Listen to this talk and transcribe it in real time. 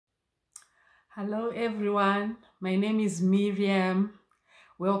Hello everyone, my name is Miriam.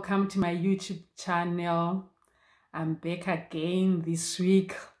 Welcome to my YouTube channel. I'm back again this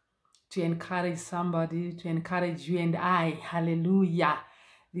week to encourage somebody, to encourage you and I. Hallelujah.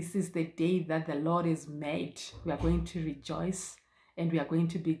 This is the day that the Lord has made. We are going to rejoice and we are going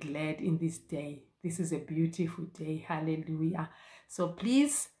to be glad in this day. This is a beautiful day. Hallelujah. So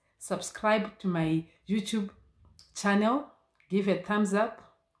please subscribe to my YouTube channel, give a thumbs up,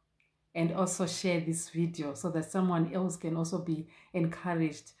 and also share this video so that someone else can also be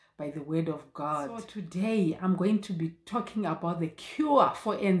encouraged by the word of God. So today I'm going to be talking about the cure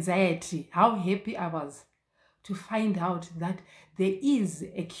for anxiety. How happy I was to find out that there is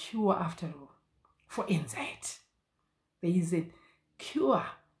a cure after all for anxiety. There is a cure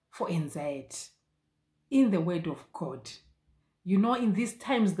for anxiety in the word of God. You know, in these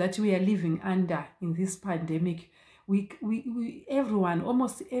times that we are living under, in this pandemic,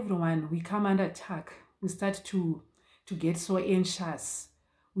 almost everyone, we come under attack. We start to get so anxious.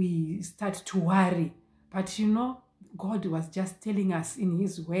 We start to worry. But you know, God was just telling us in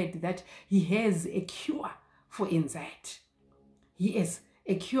his word that he has a cure for anxiety. He has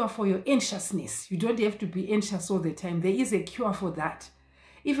a cure for your anxiousness. You don't have to be anxious all the time. There is a cure for that.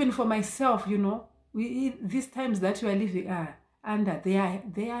 Even for myself, you know, these times that we are living under, they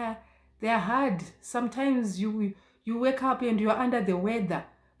are hard. Sometimes you wake up and you are under the weather,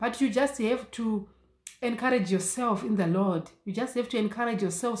 but you just have to encourage yourself in the Lord. You just have to encourage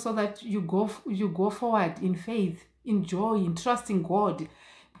yourself so that you go forward in faith, in joy, in trusting God.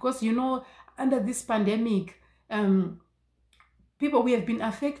 Because you know, under this pandemic, we have been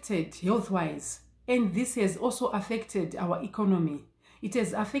affected health-wise, and this has also affected our economy. It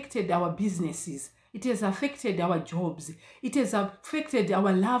has affected our businesses. It has affected our jobs. It has affected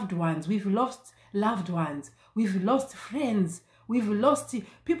our loved ones. We've lost loved ones. We've lost friends. We've lost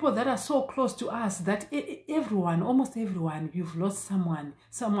people that are so close to us that almost everyone, you've lost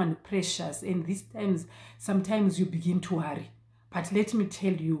someone precious. And these times, sometimes you begin to worry. But let me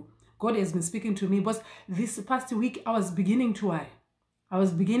tell you, God has been speaking to me, but this past week, I was beginning to worry. I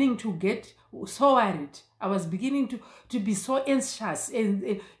was beginning to get so worried. I was beginning to be so anxious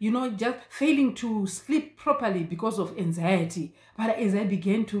and, you know, just failing to sleep properly because of anxiety. But as I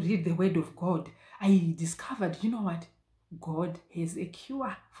began to read the word of God, I discovered, you know what? God has a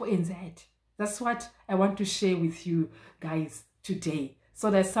cure for anxiety. That's what I want to share with you guys today,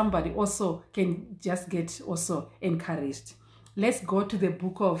 so that somebody also can just get also encouraged. Let's go to the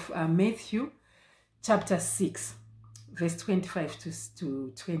book of Matthew, chapter 6. Verse 25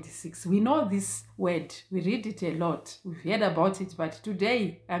 to 26. We know this word. We read it a lot. We've heard about it. But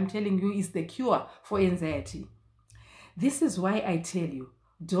today, I'm telling you, is the cure for anxiety. This is why I tell you,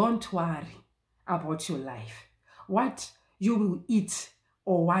 don't worry about your life, what you will eat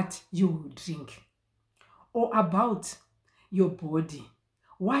or what you will drink, or about your body,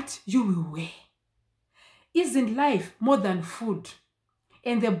 what you will wear. Isn't life more than food,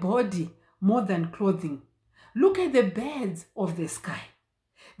 and the body more than clothing? Look at the birds of the sky.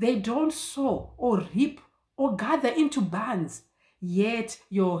 They don't sow or reap or gather into barns, yet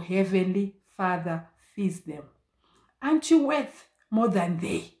your heavenly Father feeds them. Aren't you worth more than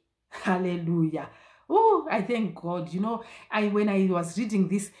they? Hallelujah. Oh, I thank God. You know, when I was reading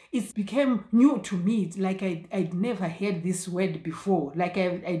this, it became new to me. It's like I'd never heard this word before. Like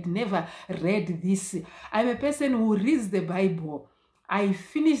I'd never read this. I'm a person who reads the Bible. I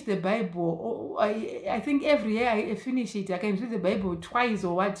finish the Bible. I think every year I finish it. I can read the Bible twice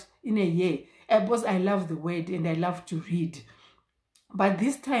or what in a year. Because I love the word and I love to read. But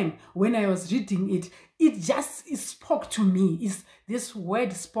this time, when I was reading it, it spoke to me. This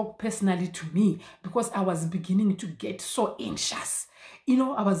word spoke personally to me because I was beginning to get so anxious. You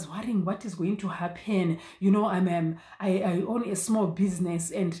know, I was worrying what is going to happen. You know, I own a small business,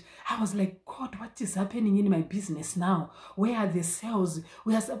 and I was like, God, what is happening in my business now? Where are the sales?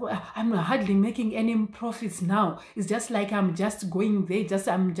 I'm hardly making any profits now. It's just like I'm just going there.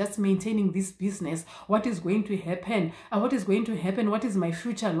 I'm just maintaining this business. What is going to happen? What is going to happen? What is my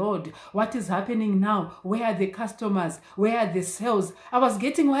future, Lord? What is happening now? Where are the customers? Where are the sales? I was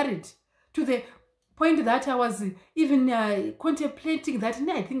getting worried to the point that I was even contemplating that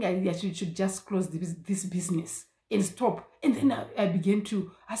I think I should just close this business and stop. And then I began to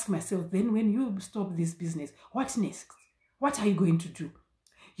ask myself, then when you stop this business, what next? What are you going to do?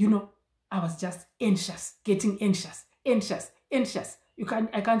 You know, I was just anxious, getting anxious.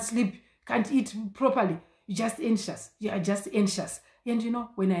 I can't sleep, can't eat properly. You're just anxious. You are just anxious. And you know,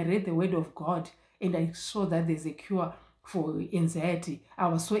 when I read the word of God and I saw that there's a cure for anxiety, I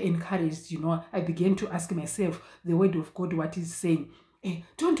was so encouraged. You know, I began to ask myself, the word of God, what is saying.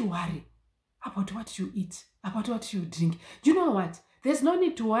 Don't worry. about what you eat, about what you drink. Do you know what? There's no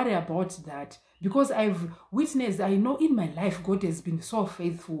need to worry about that, because I've witnessed, I know in my life, God has been so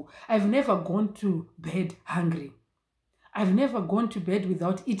faithful. I've never gone to bed hungry. I've never gone to bed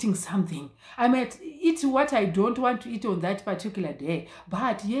without eating something. I might eat what I don't want to eat on that particular day,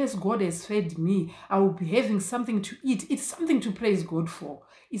 but yes, God has fed me. I will be having something to eat. It's something to praise God for.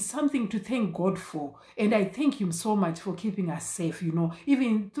 It's something to thank God for. And I thank Him so much for keeping us safe, you know,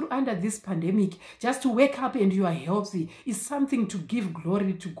 even under this pandemic. Just to wake up and you are healthy is something to give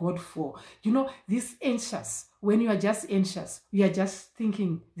glory to God for. You know, this anxious, when you are just anxious, you are just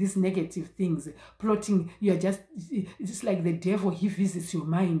thinking these negative things, plotting, you are just, it's like the devil, he visits your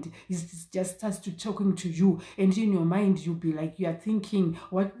mind. He just starts to talking to you, and in your mind, you'll be like, you are thinking,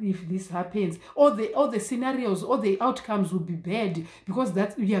 what if this happens? All the scenarios, all the outcomes will be bad, because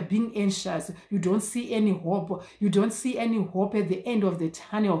that you are being anxious. You don't see any hope. You don't see any hope at the end of the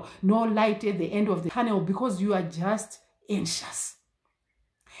tunnel, no light at the end of the tunnel, because you are just anxious.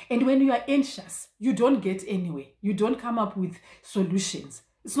 And when you are anxious, you don't get anywhere. You don't come up with solutions.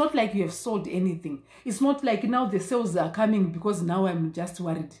 It's not like you have solved anything. It's not like now the sales are coming because now I'm just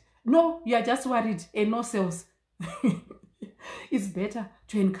worried. No, you are just worried and no sales. It's better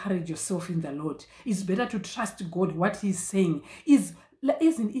to encourage yourself in the Lord. It's better to trust God. What He's saying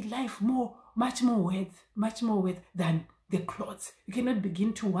isn't it life much more worth than the clothes. You cannot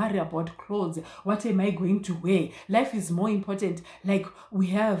begin to worry about clothes. What am I going to wear? Life is more important. Like we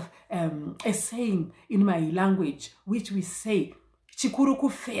have a saying in my language, which we say, chikuru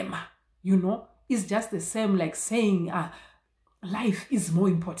kufema, you know, it's just the same like saying life is more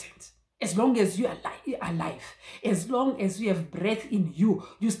important. As long as you are alive, as long as you have breath in you,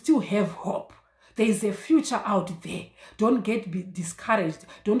 you still have hope. There is a future out there. Don't get discouraged.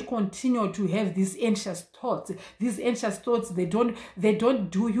 Don't continue to have these anxious thoughts. These anxious thoughts, they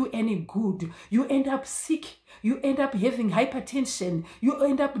don't do you any good. You end up sick. You end up having hypertension. You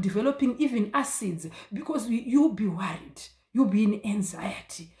end up developing even acids because you'll be worried. You'll be in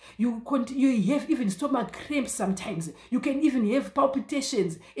anxiety. You have even stomach cramps sometimes. You can even have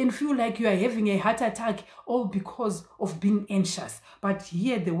palpitations and feel like you are having a heart attack, all because of being anxious. But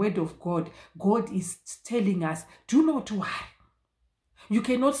here the word of God, God is telling us, do not worry. You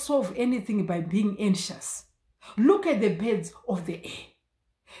cannot solve anything by being anxious. Look at the birds of the air.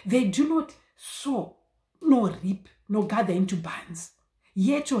 They do not sow, nor reap, nor gather into barns.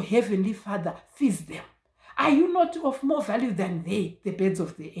 Yet your heavenly Father feeds them. Are you not of more value than they, the birds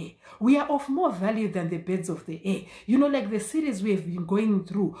of the air? We are of more value than the birds of the air. You know, like the series we have been going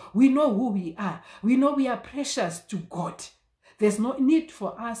through, we know who we are. We know we are precious to God. There's no need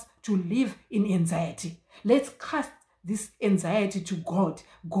for us to live in anxiety. Let's cast this anxiety to God.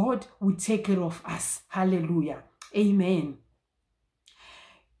 God will take care of us. Hallelujah. Amen.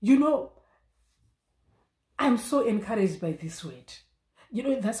 You know, I'm so encouraged by this word. You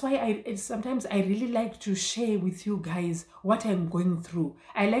know, that's why sometimes I really like to share with you guys what I'm going through.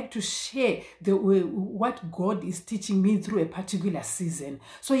 I like to share what God is teaching me through a particular season.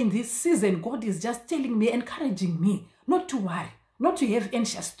 So in this season, God is just telling me, encouraging me not to worry, not to have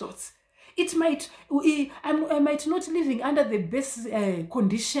anxious thoughts. I might not living under the best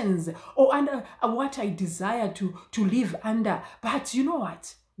conditions or under what I desire to live under. But you know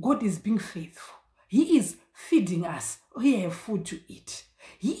what? God is being faithful. He is feeding us. We have food to eat.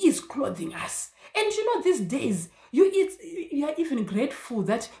 He is clothing us. And you know, these days, you are even grateful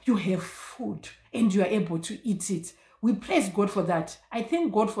that you have food and you are able to eat it. We praise God for that. I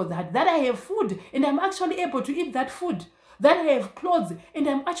thank God for that I have food and I'm actually able to eat that food. That I have clothes and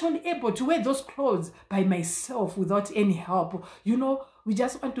I'm actually able to wear those clothes by myself without any help. You know, we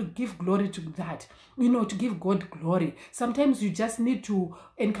just want to give glory to that, you know, to give God glory. Sometimes you just need to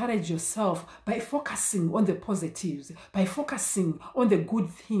encourage yourself by focusing on the positives, by focusing on the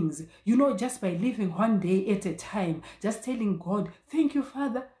good things, you know, just by living one day at a time, just telling God, thank you,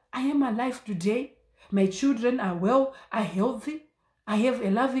 Father, I am alive today. My children are well, are healthy. I have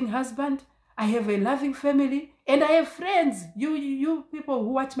a loving husband. I have a loving family. And I have friends, you people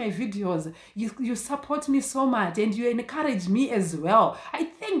who watch my videos, you support me so much and you encourage me as well. I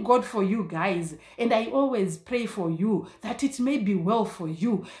thank God for you guys. And I always pray for you that it may be well for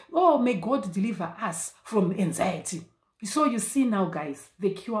you. Oh, may God deliver us from anxiety. So you see now, guys, the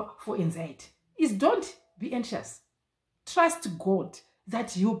cure for anxiety is don't be anxious. Trust God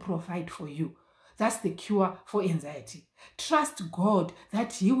that He will provide for you. That's the cure for anxiety. Trust God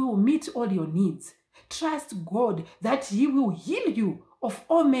that He will meet all your needs. Trust God that He will heal you of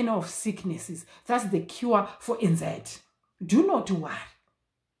all manner of sicknesses. That's the cure for anxiety. Do not worry.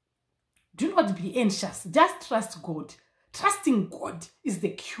 Do not be anxious. Just trust God. Trusting God is the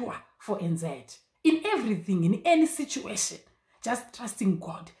cure for for anxiety. In everything, in any situation, just trusting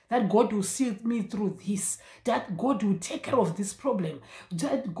God, that God will see me through this, that God will take care of this problem,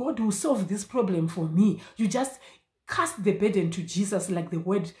 that God will solve this problem for me. You just cast the burden to Jesus, like the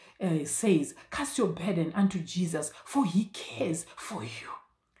word says. Cast your burden unto Jesus, for he cares for you.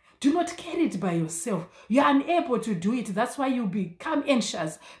 Do not carry it by yourself. You are unable to do it. That's why you become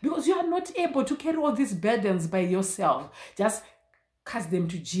anxious, because you are not able to carry all these burdens by yourself. Just cast them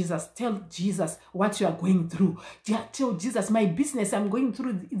to Jesus. Tell Jesus what you are going through. Tell Jesus, my business, I'm going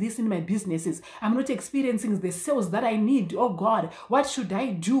through this in my businesses. I'm not experiencing the sales that I need. Oh God, what should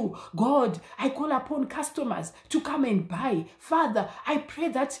I do? God, I call upon customers to come and buy. Father, I pray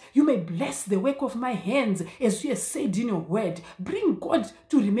that you may bless the work of my hands, as you have said in your word. Bring God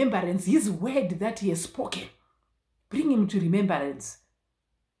to remembrance, his word that he has spoken. Bring him to remembrance.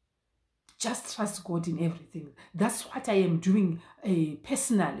 Just trust God in everything. That's what I am doing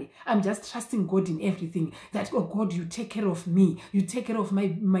personally. I'm just trusting God in everything. That, oh God, you take care of me. You take care of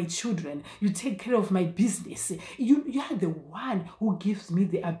my children. You take care of my business. You are the one who gives me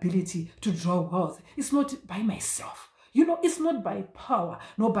the ability to draw wealth. It's not by myself. You know, it's not by power,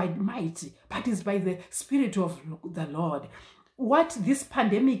 nor by might, but it's by the Spirit of the Lord. What this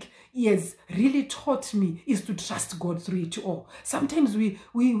pandemic has really taught me is to trust God through it all. Sometimes we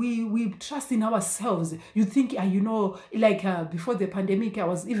trust in ourselves. You think, you know, like before the pandemic, I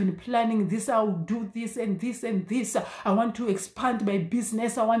was even planning this. I'll do this and this and this. I want to expand my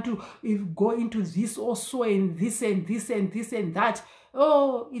business. I want to go into this also, and this and this and this and that.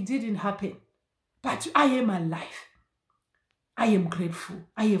 Oh, it didn't happen. But I am alive. I am grateful.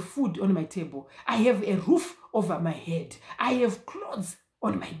 I have food on my table. I have a roof over my head. I have clothes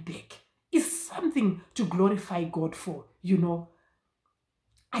on my back. It's something to glorify God for, you know.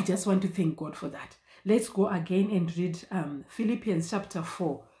 I just want to thank God for that. Let's go again and read Philippians chapter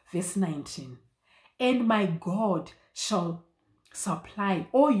 4, verse 19. And my God shall supply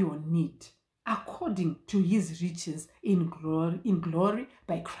all your need according to his riches in glory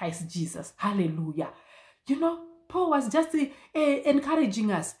by Christ Jesus. Hallelujah. You know, Paul was just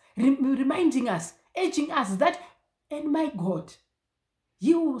encouraging us, reminding us, urging us that, and my God,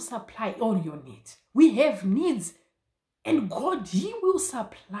 he will supply all your needs. We have needs, and God, he will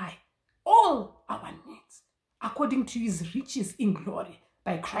supply all our needs according to his riches in glory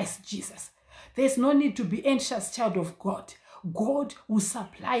by Christ Jesus. There's no need to be anxious, child of God. God will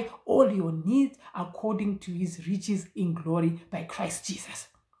supply all your needs according to his riches in glory by Christ Jesus.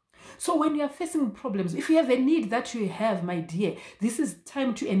 So when you are facing problems, if you have a need that you have, my dear, this is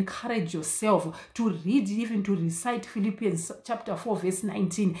time to encourage yourself to read, even to recite Philippians chapter 4, verse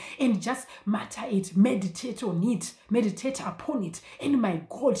 19, and just mutter it, meditate on it, meditate upon it, and my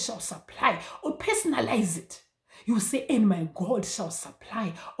God shall supply, or personalize it. You say, and my God shall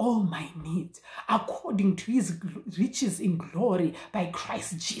supply all my needs according to his riches in glory by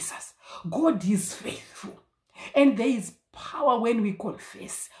Christ Jesus. God is faithful, and there is power when we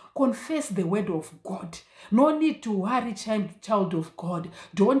confess the word of God. No need to worry, child of God.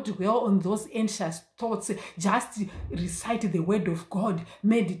 Don't dwell on those anxious thoughts. Just recite the word of God,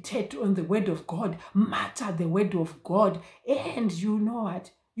 meditate on the word of God, mutter the word of God, and you know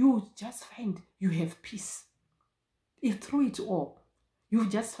what? You just find you have peace. If through it all, you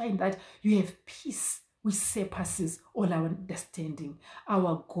just find that you have peace which surpasses all our understanding.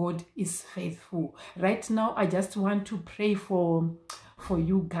 Our God is faithful. Right now, I just want to pray for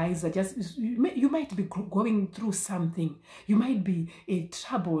you guys. You might be going through something. You might be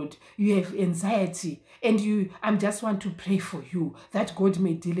troubled. You have anxiety, and I just want to pray for you that God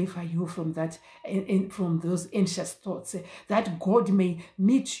may deliver you from that and from those anxious thoughts. That God may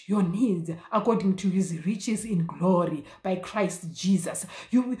meet your needs according to his riches in glory by Christ Jesus.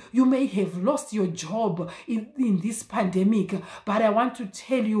 You may have lost your job in this pandemic, but I want to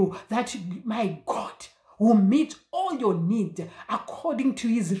tell you that my God will meet all your need according to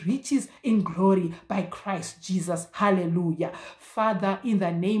his riches in glory by Christ Jesus. Hallelujah. Father, in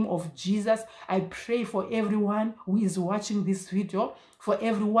the name of Jesus, I pray for everyone who is watching this video, for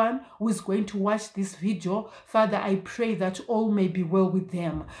everyone who is going to watch this video. Father, I pray that all may be well with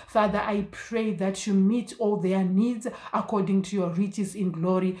them. Father, I pray that you meet all their needs according to your riches in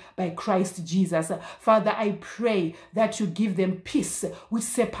glory by Christ Jesus. Father, I pray that you give them peace which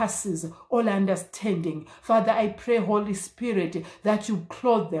surpasses all understanding. Father, I pray, Holy Spirit, that you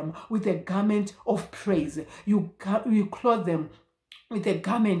clothe them with a garment of praise. You clothe them with a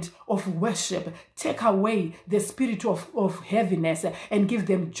garment of worship. Take away the spirit of heaviness and give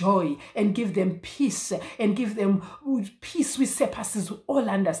them joy and give them peace and give them peace which surpasses all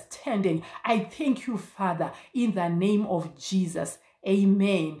understanding. I thank you, Father, in the name of Jesus.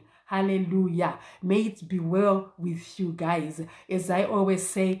 Amen. Hallelujah. May it be well with you guys. As I always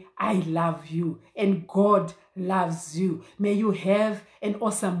say, I love you and God loves you. May you have an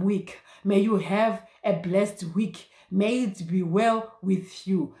awesome week. May you have a blessed week. May it be well with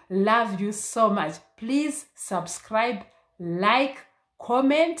you. Love you so much. Please subscribe, like,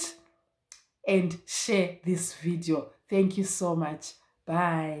 comment, and share this video. Thank you so much.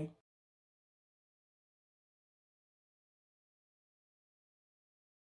 Bye.